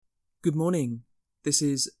Good morning. This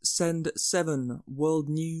is Send 7 World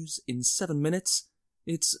News in 7 minutes.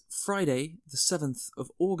 It's Friday, the 7th of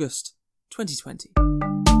August, 2020.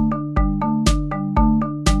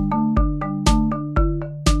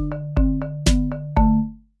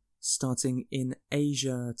 Starting in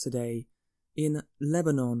Asia today, in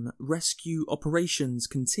Lebanon, rescue operations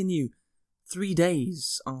continue 3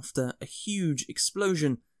 days after a huge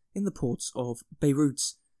explosion in the port of Beirut.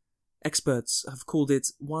 Experts have called it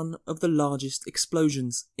one of the largest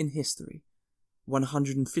explosions in history.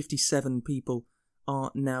 157 people are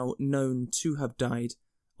now known to have died,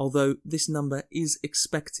 although this number is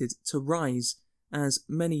expected to rise as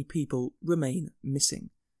many people remain missing.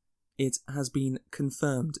 It has been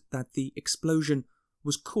confirmed that the explosion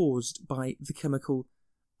was caused by the chemical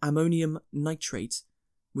ammonium nitrate,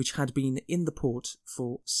 which had been in the port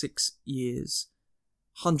for 6 years.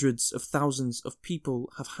 Hundreds of thousands of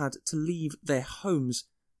people have had to leave their homes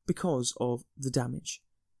because of the damage.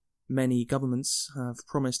 Many governments have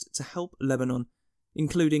promised to help Lebanon,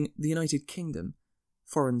 including the United Kingdom.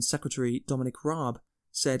 Foreign Secretary Dominic Raab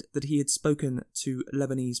said that he had spoken to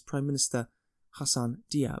Lebanese Prime Minister Hassan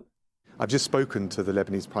Diab. I've just spoken to the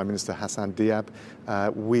Lebanese Prime Minister Hassan Diab.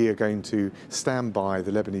 We are going to stand by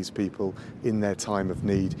the Lebanese people in their time of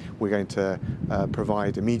need. We're going to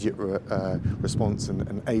provide immediate response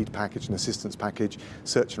and aid package and assistance package,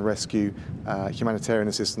 search and rescue, humanitarian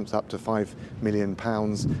assistance up to £5 million,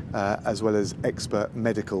 as well as expert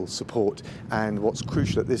medical support. And what's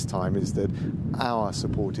crucial at this time is that our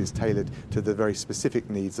support is tailored to the very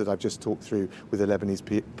specific needs that I've just talked through with the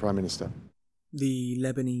Lebanese Prime Minister. The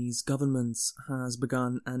Lebanese government has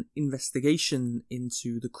begun an investigation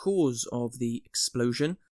into the cause of the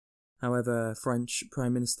explosion. However, French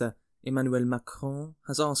Prime Minister Emmanuel Macron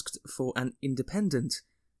has asked for an independent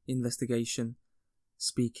investigation.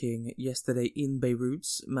 Speaking yesterday in Beirut,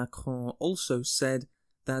 Macron also said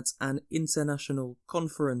that an international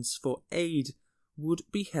conference for aid would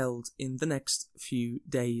be held in the next few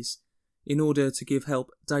days in order to give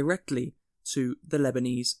help directly to the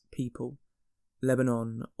Lebanese people.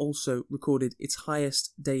 Lebanon also recorded its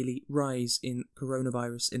highest daily rise in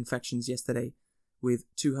coronavirus infections yesterday, with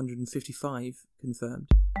 255 confirmed.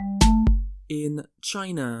 In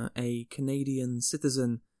China, a Canadian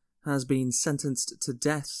citizen has been sentenced to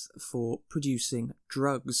death for producing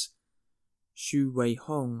drugs. Xu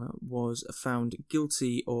Weihong was found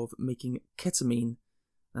guilty of making ketamine,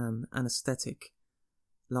 an anesthetic.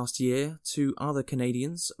 Last year, 2 other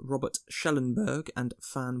Canadians, Robert Schellenberg and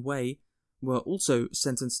Fan Wei, were also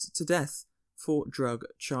sentenced to death for drug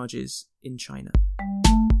charges in China.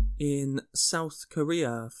 In South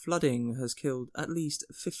Korea, flooding has killed at least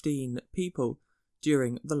 15 people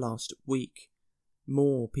during the last week.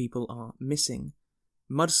 More people are missing.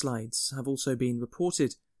 Mudslides have also been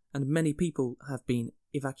reported, and many people have been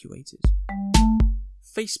evacuated.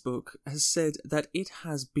 Facebook has said that it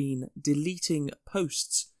has been deleting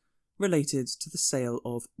posts related to the sale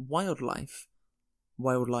of wildlife.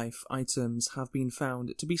 Wildlife items have been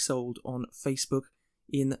found to be sold on Facebook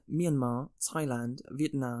in Myanmar, Thailand,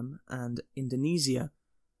 Vietnam, and Indonesia.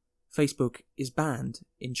 Facebook is banned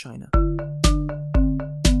in China.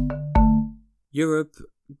 Europe,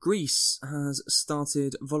 Greece has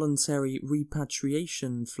started voluntary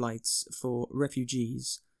repatriation flights for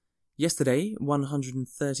refugees. Yesterday,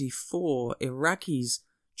 134 Iraqis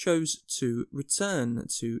chose to return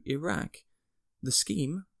to Iraq. The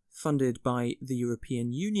scheme, funded by the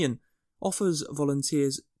European Union, offers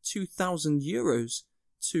volunteers €2,000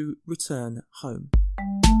 to return home.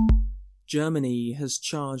 Germany has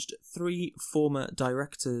charged 3 former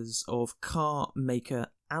directors of car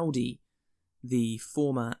maker Audi. The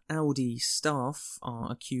former Audi staff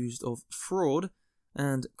are accused of fraud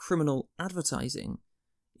and criminal advertising.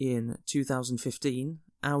 In 2015,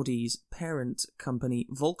 Audi's parent company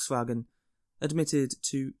Volkswagen admitted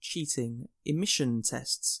to cheating emission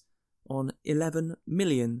tests on 11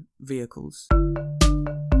 million vehicles.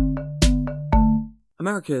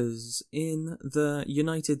 Americas. In the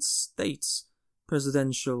United States,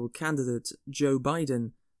 presidential candidate Joe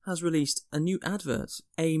Biden has released a new advert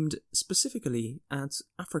aimed specifically at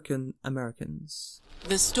African Americans.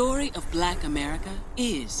 The story of Black America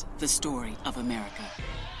is the story of America.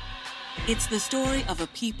 It's the story of a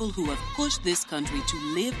people who have pushed this country to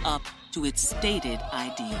live up to its stated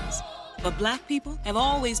ideals. But Black people have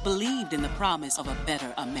always believed in the promise of a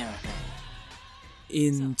better America.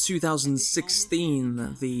 In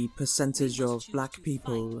 2016, the percentage of Black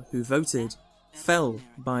people who voted fell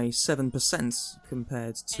by 7%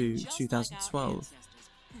 compared to 2012.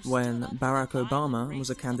 When Barack Obama was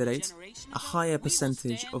a candidate, a higher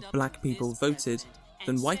percentage of Black people voted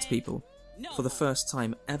than white people for the first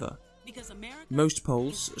time ever. Most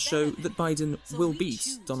polls show that Biden will beat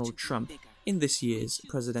Donald Trump in this year's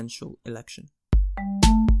presidential election.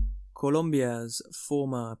 Colombia's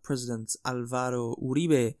former president Álvaro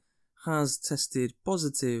Uribe has tested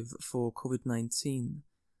positive for COVID-19.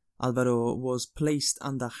 Álvaro was placed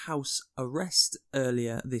under house arrest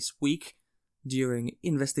earlier this week during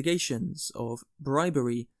investigations of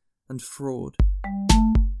bribery and fraud.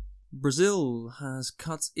 Brazil has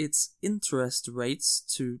cut its interest rates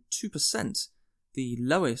to 2%, the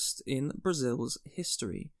lowest in Brazil's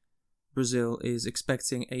history. Brazil is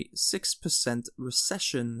expecting a 6%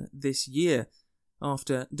 recession this year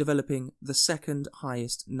after developing the second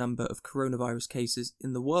highest number of coronavirus cases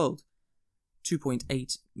in the world.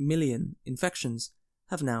 2.8 million infections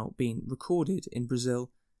have now been recorded in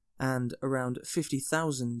Brazil, and around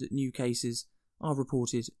 50,000 new cases are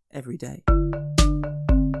reported every day.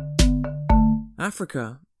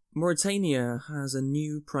 Africa. Mauritania has a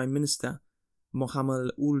new Prime Minister.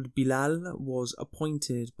 Mohamed Ould Bilal was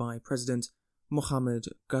appointed by President Mohamed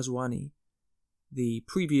Ghazouani. The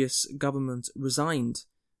previous government resigned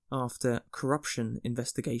after corruption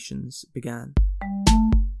investigations began.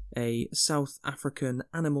 A South African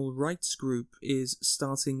animal rights group is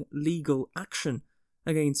starting legal action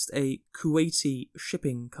against a Kuwaiti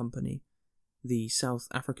shipping company. The South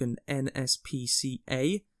African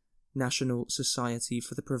NSPCA, National Society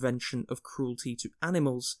for the Prevention of Cruelty to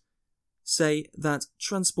Animals, say that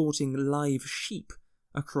transporting live sheep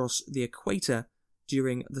across the equator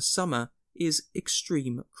during the summer is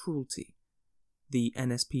extreme cruelty. The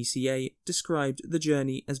NSPCA described the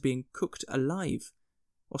journey as being cooked alive.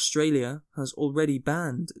 Australia has already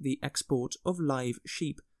banned the export of live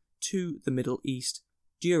sheep to the Middle East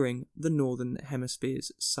during the Northern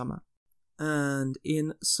Hemisphere's summer. And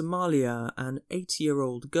in Somalia, an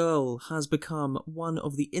 8-year-old girl has become one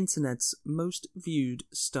of the internet's most viewed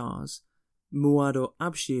stars. Muado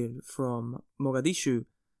Abshir from Mogadishu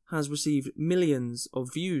has received millions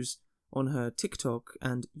of views on her TikTok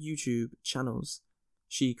and YouTube channels.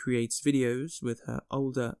 She creates videos with her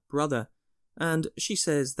older brother, and she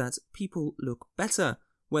says that people look better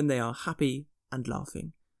when they are happy and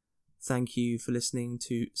laughing. Thank you for listening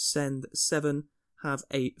to Send 7. Have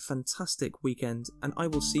a fantastic weekend, and I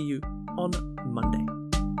will see you on Monday.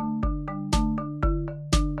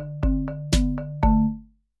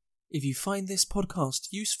 If you find this podcast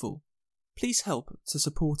useful, please help to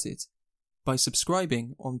support it by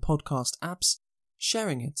subscribing on podcast apps,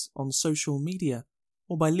 sharing it on social media,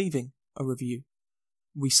 or by leaving a review.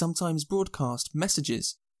 We sometimes broadcast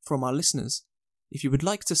messages from our listeners. If you would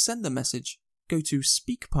like to send a message, go to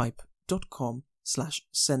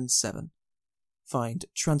speakpipe.com/send7. Find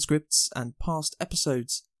transcripts and past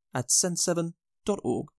episodes at send7.org.